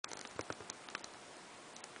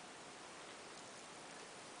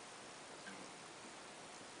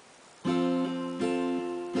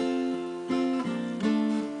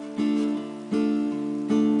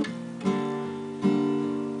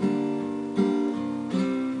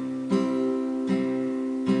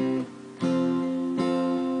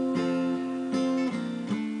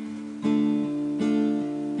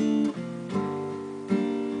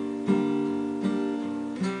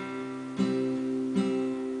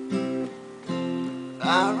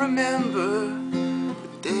I remember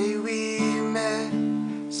the day we met,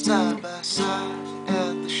 side by side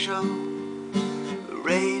at the show. The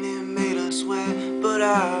rain, it made us wet, but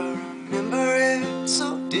I remember it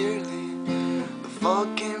so dearly. The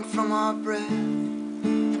fog came from our breath.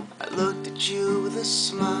 I looked at you with a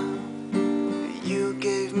smile. You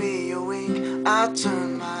gave me a wink. I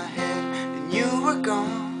turned my head and you were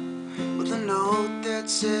gone, with a note that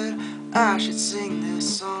said I should sing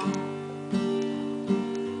this song.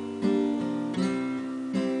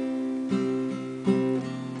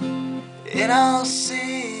 And I'll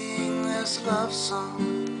sing this love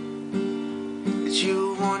song that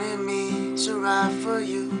you wanted me to write for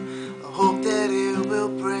you. I hope that it will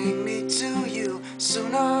bring me to you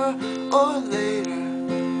sooner or later.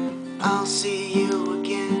 I'll see you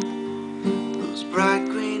again. Those bright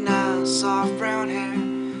green eyes, soft brown hair.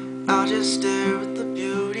 I'll just stare at the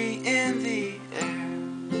beauty in the air.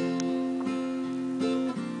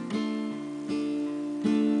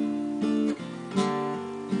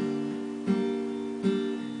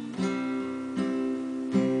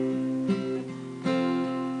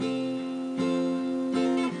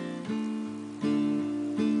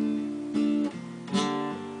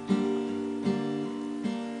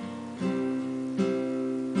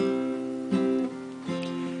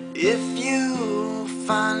 If you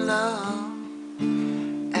find love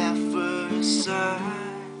at first sight,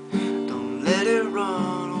 don't let it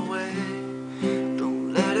run away,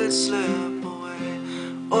 don't let it slip away.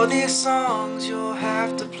 Or these songs you'll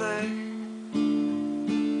have to play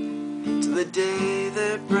till the day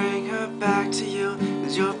that bring her back to you,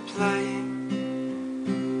 as you're playing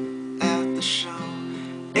at the show.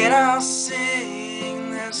 And I'll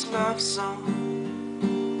sing this love song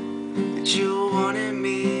that you wanted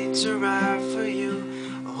me to write for you.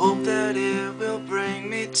 I hope that it will bring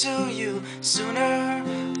me to you sooner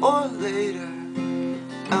or later.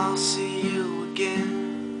 I'll see you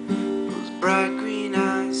again. Those bright green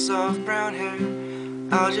eyes, soft brown hair.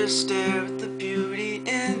 I'll just stare at the